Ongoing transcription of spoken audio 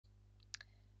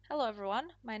Hello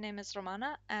everyone, my name is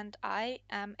Romana and I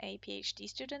am a PhD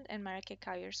student in Marike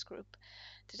Kayer's group.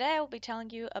 Today I will be telling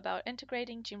you about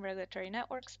integrating gene regulatory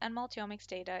networks and multi-omics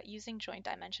data using joint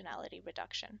dimensionality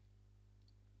reduction.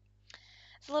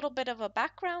 As a little bit of a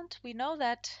background, we know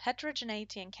that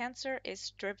heterogeneity in cancer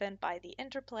is driven by the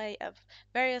interplay of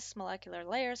various molecular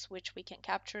layers which we can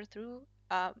capture through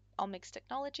omics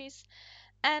technologies,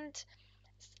 and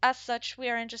as such, we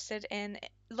are interested in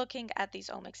looking at these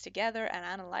omics together and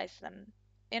analyze them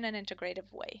in an integrative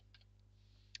way.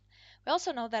 We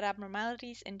also know that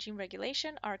abnormalities in gene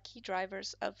regulation are key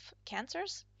drivers of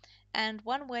cancers, and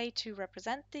one way to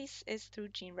represent these is through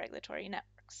gene regulatory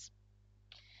networks.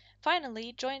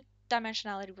 Finally, joint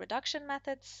dimensionality reduction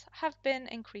methods have been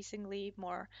increasingly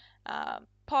more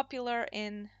popular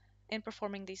in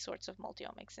performing these sorts of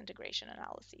multi-omics integration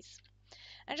analyses.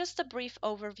 And just a brief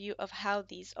overview of how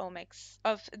these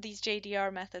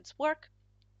JDR methods work.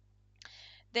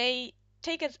 They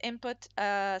take as input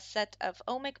a set of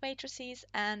omic matrices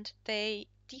and they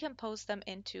decompose them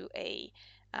into a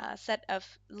set of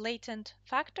latent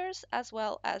factors as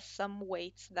well as some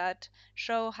weights that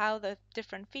show how the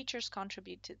different features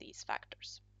contribute to these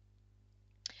factors.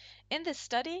 In this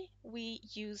study, we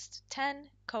used 10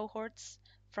 cohorts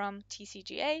from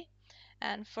TCGA,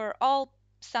 and for all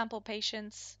sample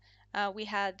patients, we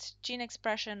had gene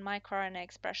expression, microRNA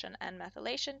expression, and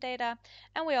methylation data,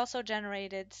 and we also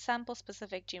generated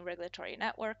sample-specific gene regulatory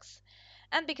networks.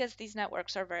 And because these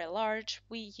networks are very large,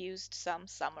 we used some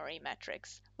summary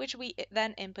metrics, which we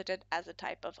then inputted as a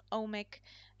type of omic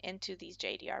into these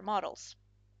JDR models.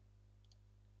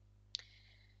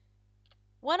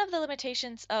 One of the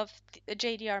limitations of the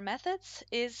JDR methods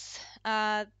is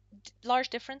large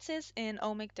differences in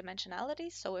omic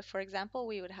dimensionality. So if, for example,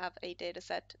 we would have a data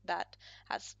set that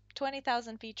has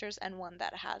 20,000 features and one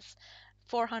that has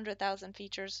 400,000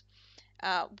 features,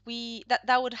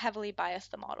 that would heavily bias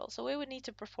the model. So we would need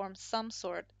to perform some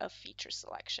sort of feature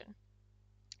selection.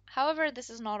 However,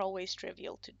 this is not always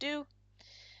trivial to do.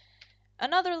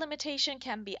 Another limitation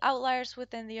can be outliers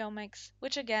within the omics,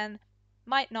 which again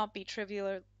might not be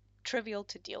trivial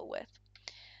to deal with.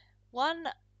 One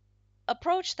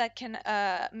approach that can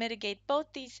mitigate both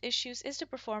these issues is to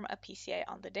perform a PCA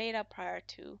on the data prior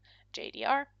to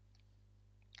JDR.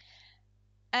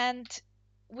 And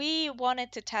we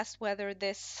wanted to test whether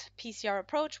this PCR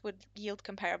approach would yield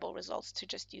comparable results to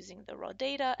just using the raw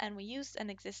data, and we used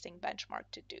an existing benchmark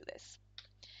to do this.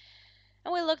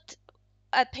 And we looked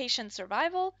at patient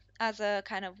survival as a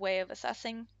kind of way of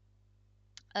assessing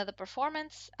the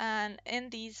performance, and in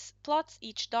these plots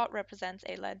each dot represents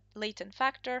a latent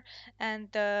factor, and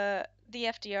the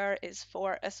FDR is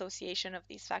for association of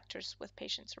these factors with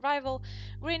patient survival.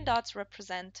 Green dots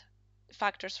represent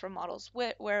factors from models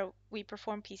where we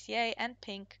perform PCA, and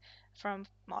pink from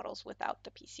models without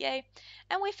the PCA.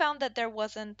 And we found that there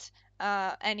wasn't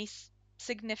any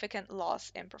significant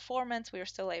loss in performance. We were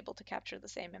still able to capture the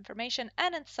same information,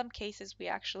 and in some cases we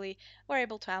actually were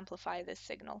able to amplify this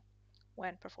signal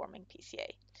when performing PCA.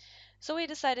 So we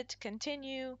decided to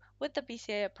continue with the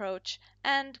PCA approach,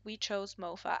 and we chose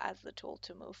MOFA as the tool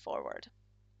to move forward.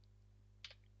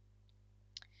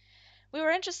 We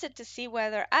were interested to see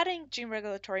whether adding gene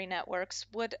regulatory networks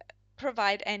would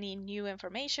provide any new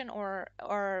information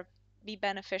or be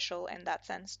beneficial in that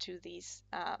sense to these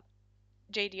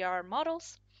JDR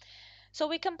models. So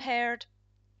we compared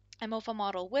a MOFA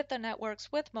model with the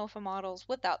networks with MOFA models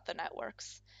without the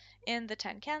networks in the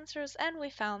 10 cancers, and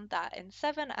we found that in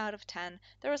 7 out of 10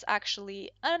 there was actually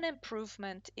an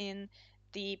improvement in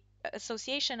the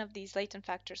association of these latent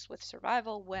factors with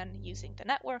survival when using the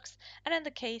networks. And in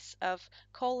the case of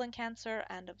colon cancer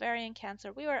and ovarian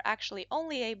cancer, we were actually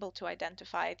only able to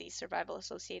identify these survival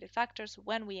associated factors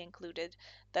when we included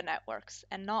the networks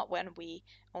and not when we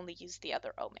only used the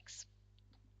other omics.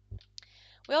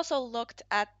 We also looked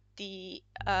at the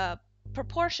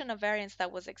proportion of variance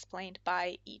that was explained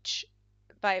by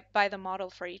the model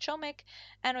for each omic,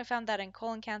 and we found that in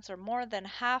colon cancer, more than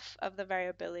half of the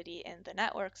variability in the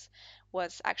networks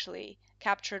was actually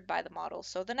captured by the model.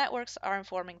 So the networks are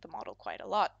informing the model quite a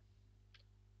lot.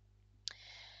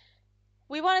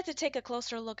 We wanted to take a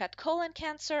closer look at colon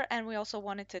cancer, and we also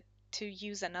wanted to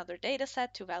use another data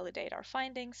set to validate our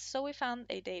findings. So we found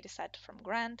a data set from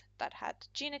GRAND that had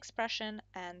gene expression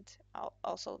and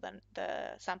also the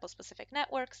sample-specific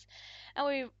networks,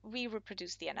 and we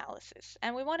reproduced the analysis.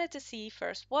 And we wanted to see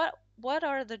first what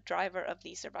are the driver of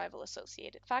these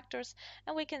survival-associated factors,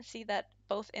 and we can see that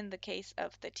both in the case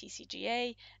of the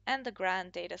TCGA and the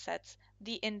GRAND data sets,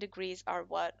 the in-degrees are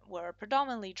what were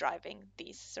predominantly driving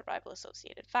these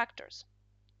survival-associated factors.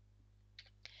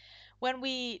 When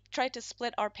we tried to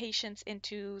split our patients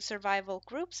into survival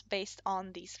groups based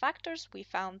on these factors, we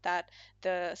found that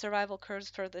the survival curves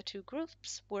for the two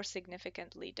groups were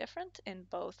significantly different in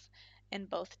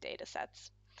both data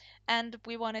sets. And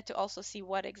we wanted to also see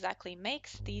what exactly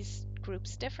makes these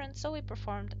groups different, so we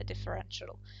performed a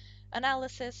differential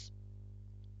analysis,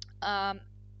 um,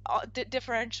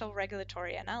 differential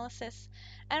regulatory analysis,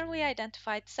 and we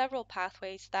identified several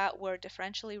pathways that were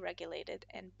differentially regulated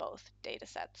in both data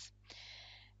sets.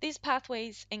 These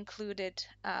pathways included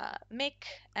MYC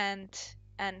and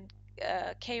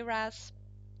KRAS,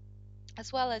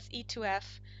 as well as E2F,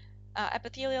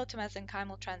 epithelial to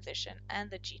mesenchymal transition, and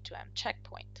the G2M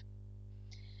checkpoint.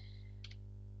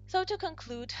 So to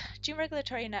conclude, gene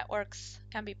regulatory networks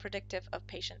can be predictive of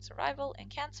patient survival in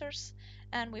cancers,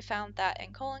 and we found that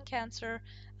in colon cancer,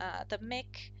 the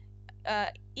MYC,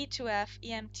 E2F,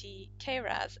 EMT,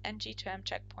 KRAS, and G2M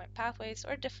checkpoint pathways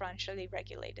are differentially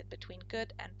regulated between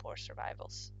good and poor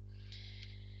survivals.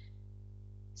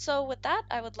 So with that,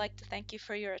 I would like to thank you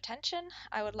for your attention.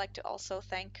 I would like to also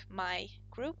thank my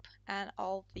group and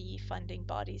all the funding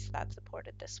bodies that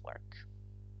supported this work.